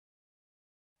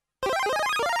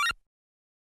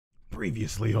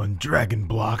Previously on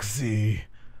DragonBlock C.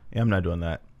 Yeah, I'm not doing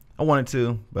that. I wanted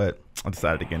to, but I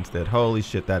decided against it. Holy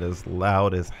shit, that is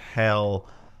loud as hell.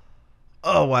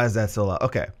 Oh, why is that so loud?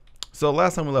 Okay, so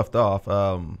last time we left off,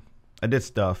 I did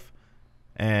stuff,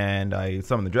 and I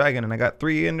summoned the dragon, and I got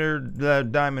 3 Ender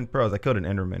Diamond Pearls. I killed an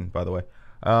Enderman, by the way.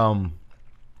 I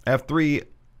have 3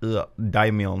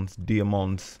 diamonds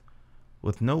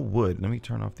with no wood. Let me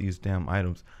turn off these damn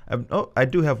items. I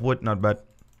do have wood, not bad.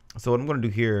 So what I'm going to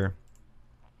do here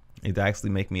is actually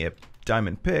make me a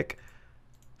diamond pick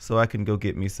so I can go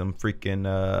get me some freaking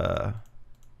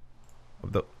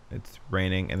it's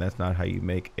raining and that's not how you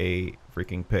make a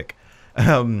freaking pick.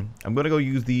 I'm going to go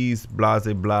use these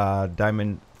blase blah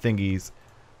diamond thingies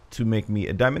to make me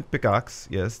a diamond pickaxe.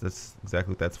 Yes, that's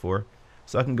exactly what that's for.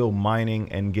 So I can go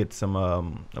mining and get some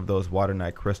of those water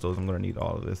night crystals. I'm going to need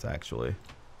all of this actually.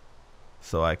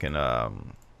 So I can go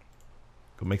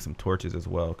make some torches as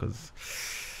well, because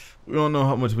we don't know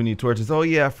how much we need torches. Oh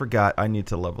yeah, I forgot I need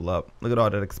to level up. Look at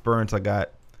all that experience I got.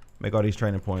 Make all these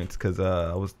training points, because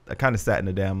I kind of sat in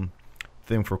the damn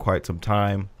thing for quite some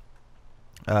time.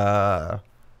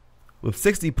 With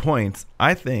 60 points,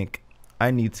 I think I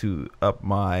need to up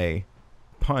my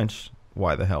punch.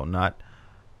 Why the hell not?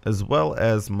 As well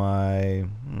as my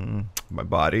my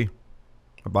body.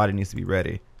 My body needs to be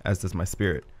ready, as does my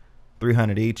spirit.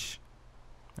 300 each.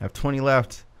 I have 20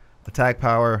 left. Attack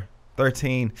power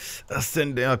 13.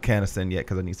 Ascend. I can't ascend yet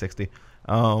because I need 60.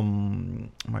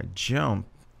 My jump.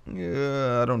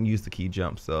 Yeah, I don't use the key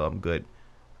jump, so I'm good.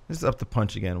 This is up to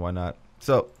punch again. Why not?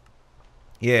 So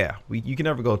yeah, you can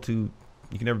never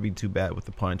be too bad with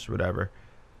the punch or whatever.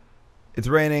 It's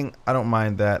raining. I don't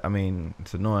mind that. I mean,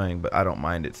 it's annoying, but I don't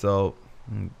mind it. So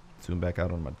zoom back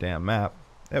out on my damn map.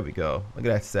 There we go. Look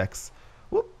at that sex.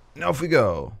 Whoop. Now off we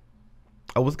go.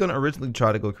 I was gonna originally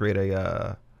try to go create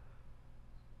a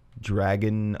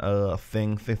dragon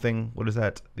thing. What is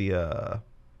that? The I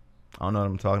don't know what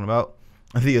I'm talking about.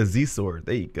 The Z sword.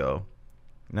 There you go.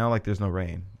 Now like there's no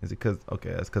rain. Is it because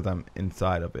okay? That's because I'm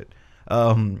inside of it.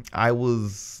 I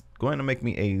was going to make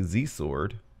me a Z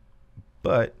sword,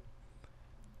 but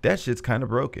that shit's kind of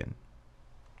broken.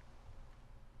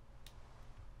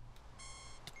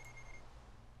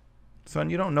 Son,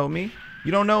 you don't know me.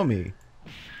 You don't know me.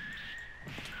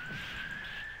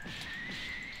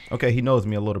 Okay, he knows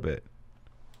me a little bit.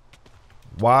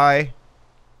 Why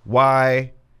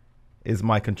is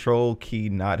my control key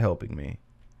not helping me?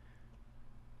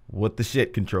 What the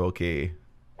shit, control key?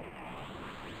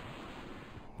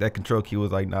 That control key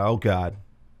was like, no, oh God.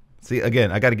 See,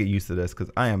 again, I got to get used to this because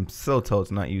I am so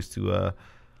totes not used to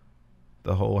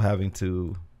the whole having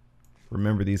to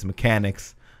remember these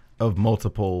mechanics of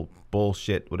multiple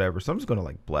bullshit, whatever. So I'm just going to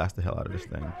like blast the hell out of this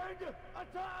thing.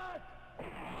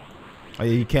 Oh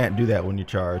yeah, you can't do that when you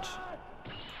charge.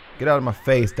 Get out of my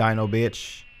face, dino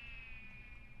bitch.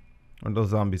 Where'd those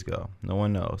zombies go? No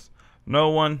one knows. No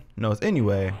one knows.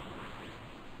 Anyway,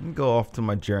 let me go off to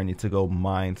my journey to go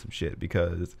mine some shit,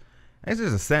 because I guess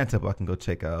there's a sand temple I can go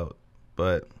check out,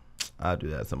 but I'll do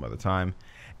that some other time.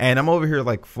 And I'm over here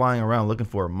like flying around looking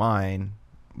for a mine,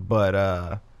 but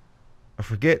I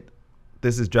forget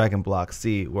this is DragonBlock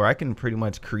C, where I can pretty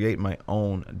much create my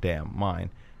own damn mine.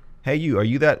 Hey you, are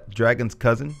you that dragon's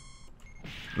cousin?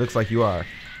 Looks like you are.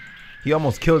 He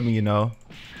almost killed me, you know.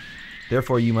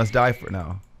 Therefore you must die for it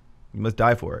now. You must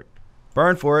die for it.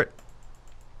 Burn for it.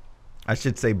 I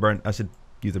should say burn. I should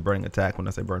use a burning attack when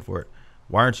I say burn for it.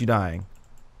 Why aren't you dying?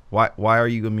 Why are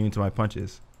you immune to my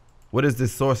punches? What is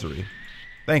this sorcery?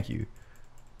 Thank you.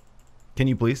 Can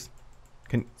you please?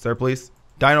 Sir, please?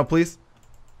 Dino, please?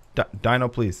 Dino,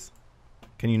 please.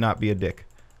 Can you not be a dick?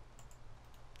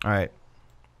 Alright.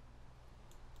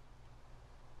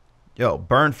 Yo,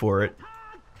 burn for it.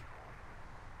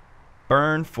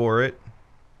 Burn for it.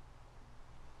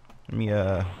 Let me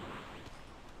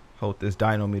hold this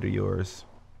dino meter of yours.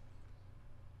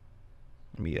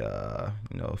 Let me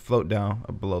you know, float down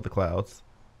below the clouds.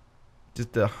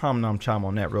 Just a hum nom chom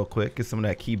on that real quick. Get some of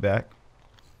that key back.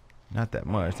 Not that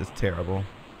much. That's terrible.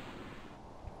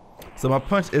 So my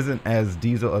punch isn't as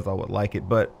diesel as I would like it,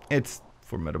 but it's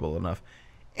formidable enough.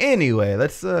 Anyway,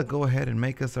 let's go ahead and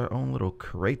make us our own little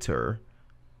crater.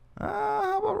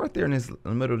 How about right there in the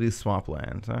middle of these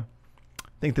swamplands, huh?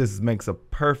 I think this makes a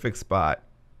perfect spot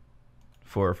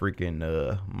for a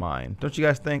freaking mine. Don't you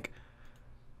guys think?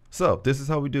 So this is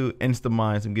how we do insta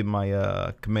mines. I'm getting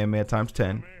my Kamehameha times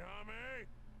 10.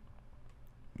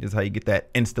 This is how you get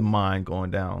that insta mine going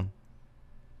down.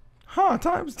 Huh,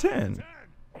 times 10.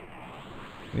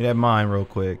 Give me that mine real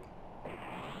quick.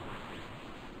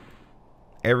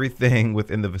 Everything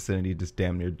within the vicinity just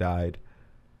damn near died.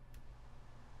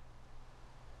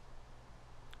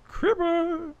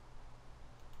 creeper.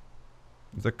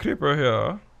 There's a creeper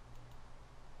here.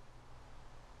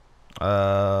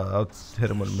 I'll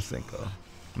hit him with a Masenko.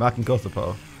 Mocking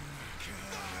Kosopo.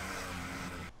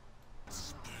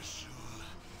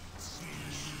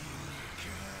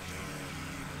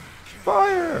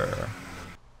 Fire!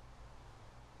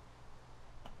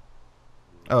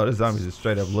 Oh, this zombie's just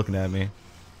straight up looking at me.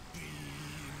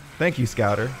 Thank you,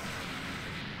 Scouter.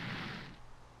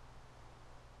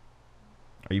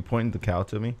 Are you pointing the cow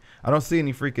to me? I don't see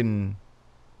any freaking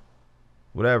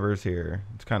whatever's here.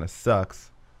 It kind of sucks.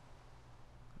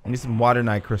 I need some water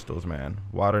night crystals, man.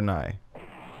 Water night. I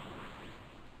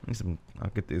need some.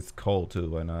 I'll get this coal too.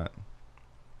 Why not?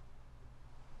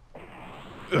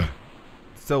 Ugh.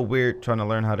 So weird trying to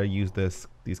learn how to use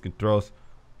these controls.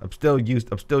 I'm still new.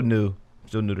 I'm still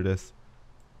new to this.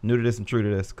 New to this and true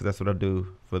to this, because that's what I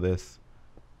do for this.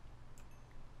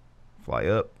 Fly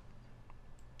up.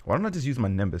 Why don't I just use my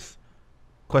Nimbus?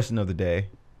 Question of the day.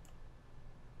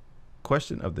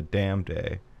 Question of the damn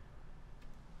day.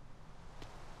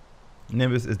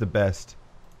 Nimbus is the best.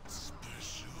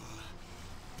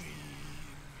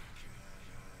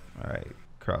 Alright.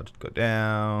 Crouch, go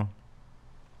down.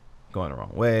 Going the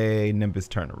wrong way. Nimbus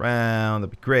turn around.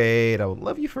 That'd be great. I would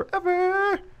love you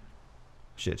forever.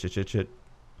 Shit.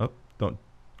 Oh, don't.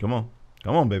 Come on.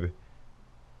 Come on, baby.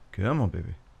 Come on,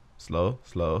 baby. Slow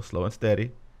and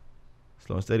steady.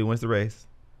 Slow and steady wins the race.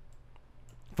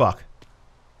 Fuck.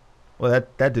 Well,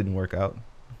 that didn't work out.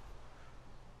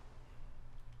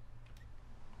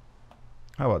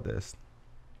 How about this?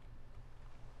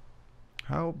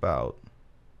 How about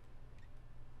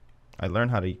I learn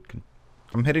how to...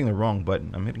 I'm hitting the wrong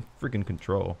button. I'm hitting freaking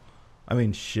control. I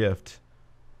mean shift.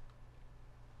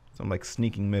 So I'm like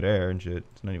sneaking midair and shit.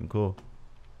 It's not even cool.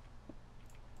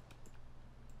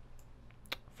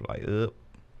 Fly up.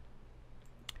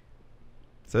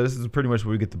 So this is pretty much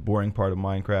where we get the boring part of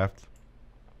Minecraft.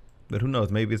 But who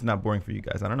knows? Maybe it's not boring for you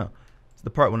guys. I don't know. It's the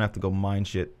part when I have to go mine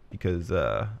shit because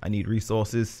I need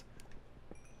resources.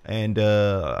 And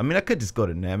I mean, I could just go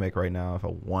to Namek right now if I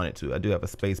wanted to. I do have a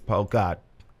space pod. Oh god,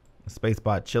 a space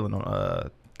pod chilling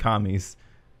on Kami's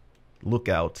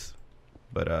lookout.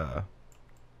 But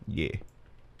yeah,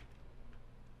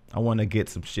 I want to get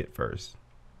some shit first.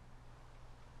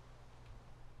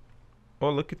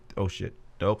 Oh look at, oh shit.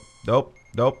 Dope.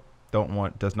 Don't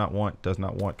want, does not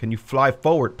want. Can you fly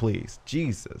forward, please?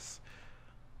 Jesus.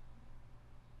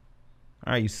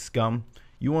 All right, you scum.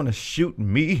 You want to shoot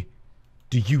me?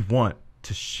 Do you want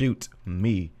to shoot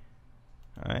me?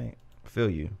 All right, I feel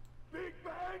you. Big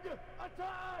bang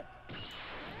attack!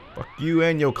 Fuck you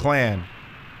and your clan.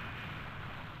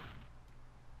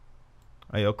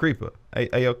 Hey, yo, creeper. Hey,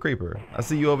 yo, creeper. I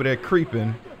see you over there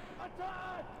creeping.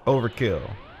 Overkill.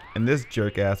 And this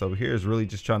jerk ass over here is really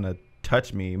just trying to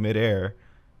touch me midair.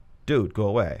 Dude, go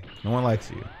away. No one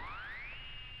likes you.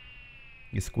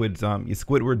 You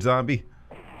Squidward zombie.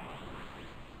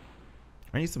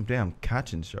 I need some damn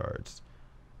Kachin shards.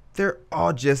 They're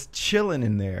all just chilling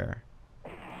in there.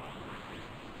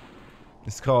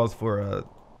 This calls for a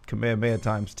Kamehameha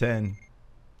times 10.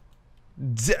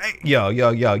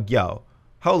 Yo.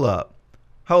 Hold up.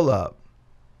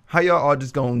 How y'all all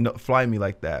just gonna fly me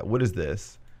like that? What is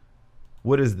this?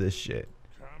 What is this shit?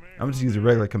 I'm just using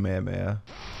regular Kamehameha.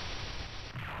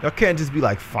 Y'all can't just be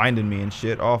like finding me and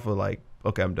shit off of like,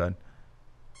 okay, I'm done.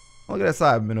 Look at that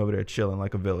side. I've been over there chilling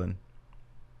like a villain.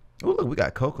 Oh, look, we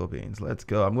got cocoa beans. Let's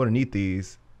go. I'm going to need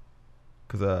these.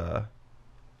 Because, I'm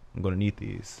going to need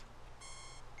these.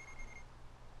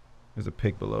 There's a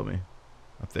pig below me,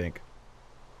 I think.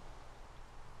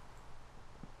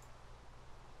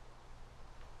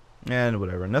 And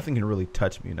whatever. Nothing can really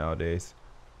touch me nowadays.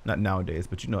 Not nowadays,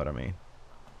 but you know what I mean.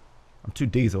 I'm too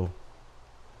diesel.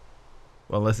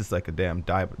 Well, unless it's like a damn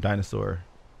dinosaur.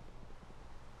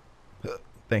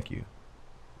 Thank you.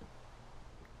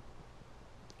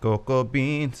 Cocoa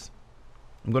beans.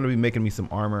 I'm going to be making me some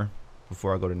armor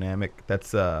before I go to Namek.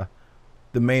 That's the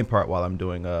main part while I'm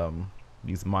doing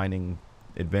these mining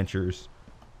adventures.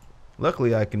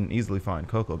 Luckily, I can easily find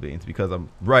cocoa beans because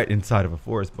I'm right inside of a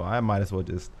forest. But I might as well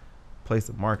just place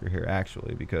a marker here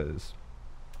actually because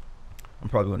I'm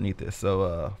probably going to need this.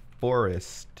 So,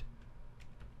 forest.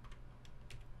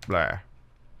 Blah.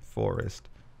 Forest.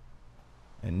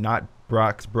 And not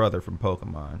Brock's brother from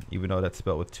Pokemon, even though that's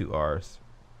spelled with 2 R's.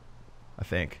 I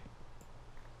think.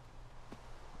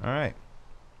 Alright.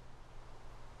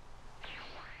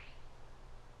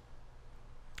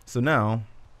 So now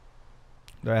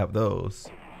that I have those,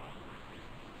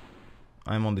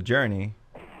 I'm on the journey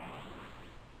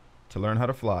to learn how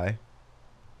to fly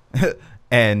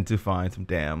and to find some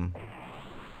damn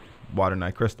water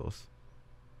night crystals.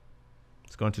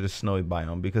 Let's go into the snowy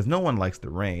biome because no one likes the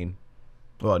rain.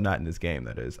 Well, not in this game,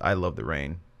 that is. I love the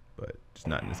rain, but just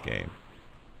not in this game.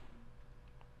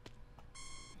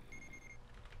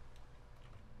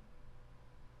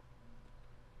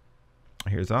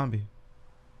 Here's zombie.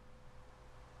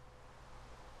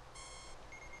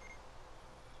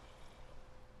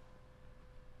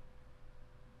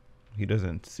 He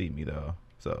doesn't see me though,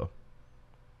 so.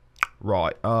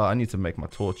 Right, I need to make my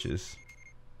torches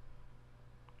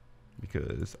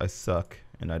because I suck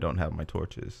and I don't have my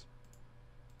torches.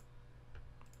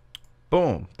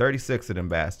 Boom, 36 of them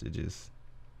bastages.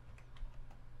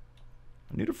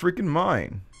 I need a freaking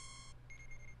mine.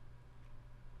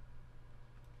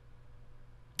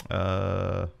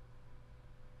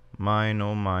 Mine,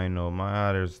 oh mine, oh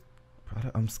my. There's.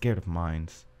 I'm scared of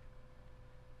mines.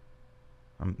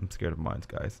 I'm scared of mines,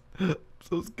 guys. I'm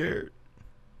so scared.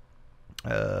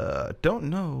 Don't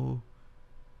know.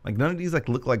 Like none of these like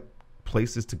look like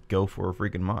places to go for a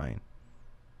freaking mine.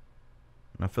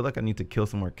 And I feel like I need to kill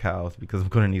some more cows because I'm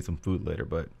gonna need some food later.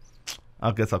 But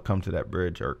I guess I'll come to that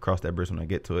bridge or cross that bridge when I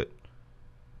get to it.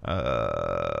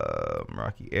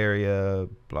 Rocky area,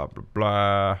 blah blah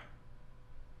blah.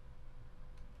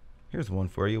 Here's one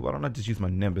for you. Why don't I just use my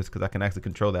Nimbus because I can actually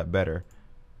control that better?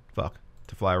 Fuck,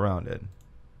 to fly around it.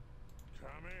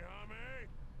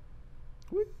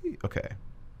 Whee. Okay.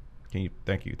 Can you?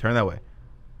 Thank you. Turn that way.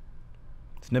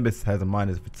 This Nimbus has a mind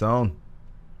of its own.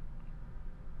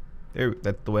 There.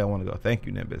 That's the way I want to go. Thank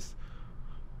you, Nimbus.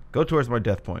 Go towards my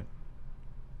death point.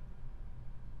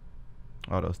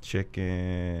 All those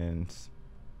chickens.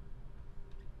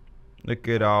 Look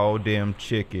at all them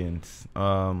chickens.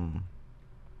 Huh.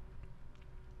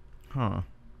 I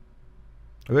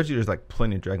bet you there's like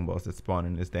plenty of Dragon Balls that spawn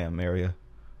in this damn area.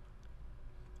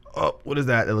 Oh, what is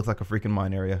that? It looks like a freaking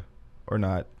mine area. Or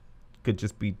not. Could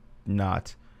just be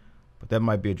not. But that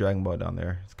might be a Dragon Ball down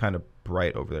there. It's kind of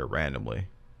bright over there randomly.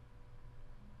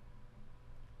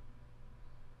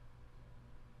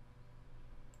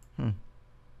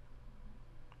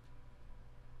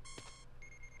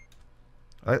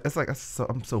 It's like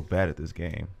I'm so bad at this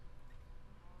game.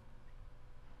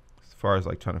 As far as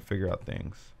like trying to figure out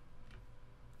things.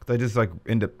 Cause I just like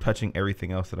end up touching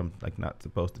everything else that I'm like not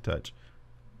supposed to touch.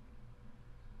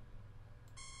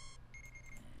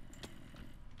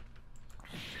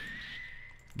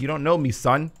 You don't know me,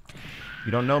 son.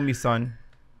 You don't know me, son.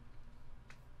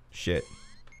 Shit.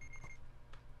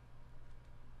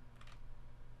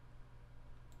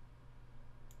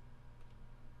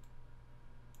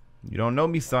 You don't know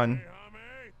me, son.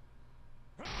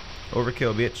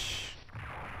 Overkill, bitch.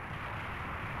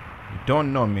 You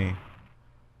don't know me.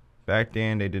 Back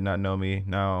then, they did not know me.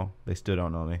 Now, they still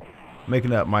don't know me.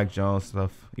 Making up Mike Jones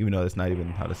stuff, even though that's not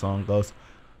even how the song goes.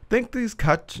 I think these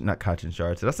not Kachin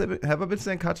shards. Did I say, have I been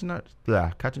saying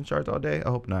Kachin shards all day? I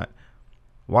hope not.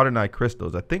 Water Night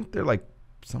crystals. I think they're like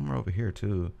somewhere over here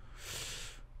too.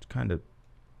 It's kind of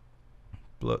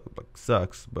like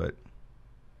sucks, but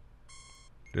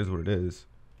it is what it is.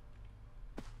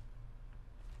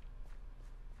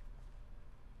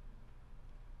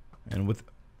 And with,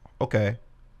 okay,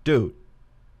 dude.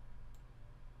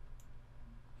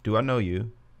 Do I know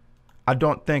you? I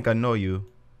don't think I know you.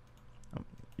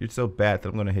 You're so bad that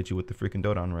I'm gonna hit you with the freaking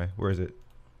Dodon Ray. Where is it?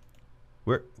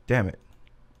 Where? Damn it!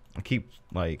 I keep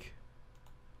like,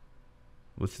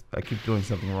 I keep doing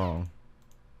something wrong.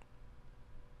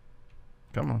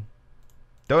 Come on,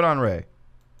 Dodon Ray.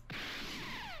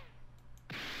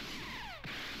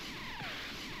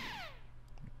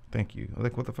 Thank you.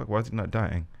 Like, what the fuck? Why is he not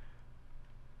dying?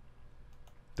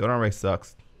 Dodon Ray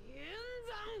sucks.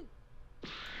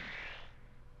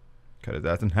 Cut his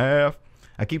ass in half.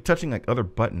 I keep touching like other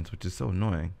buttons, which is so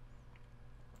annoying.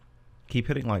 Keep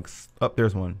hitting like, oh,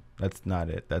 there's one. That's not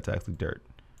it. That's actually dirt.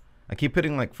 I keep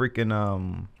hitting like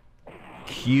freaking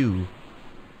Q,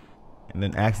 and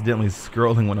then accidentally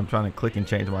scrolling when I'm trying to click and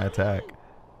change my attack.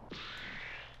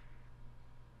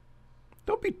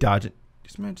 Don't be dodging.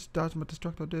 This man just dodged my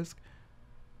Destructo Disc.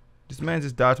 This man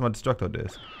just dodged my Destructo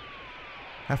Disc.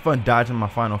 Have fun dodging my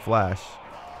Final Flash.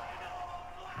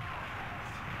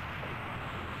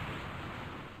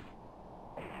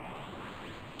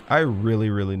 I really,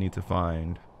 really need to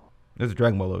find. There's a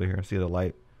Dragon Ball over here. See the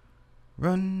light?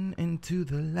 Run into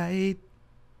the light.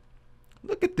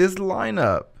 Look at this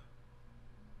lineup.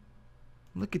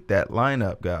 Look at that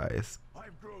lineup, guys.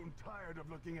 I've grown tired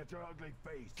of looking at your ugly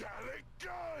face. Gallic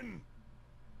gun.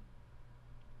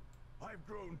 I've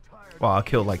grown tired. Wow, I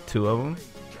killed like 2 of them.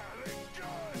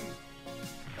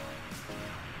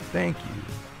 Thank you.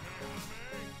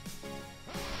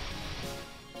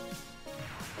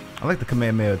 I like the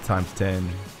Kamehameha times 10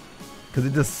 because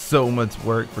it does so much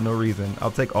work for no reason. I'll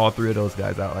take all 3 of those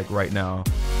guys out like right now.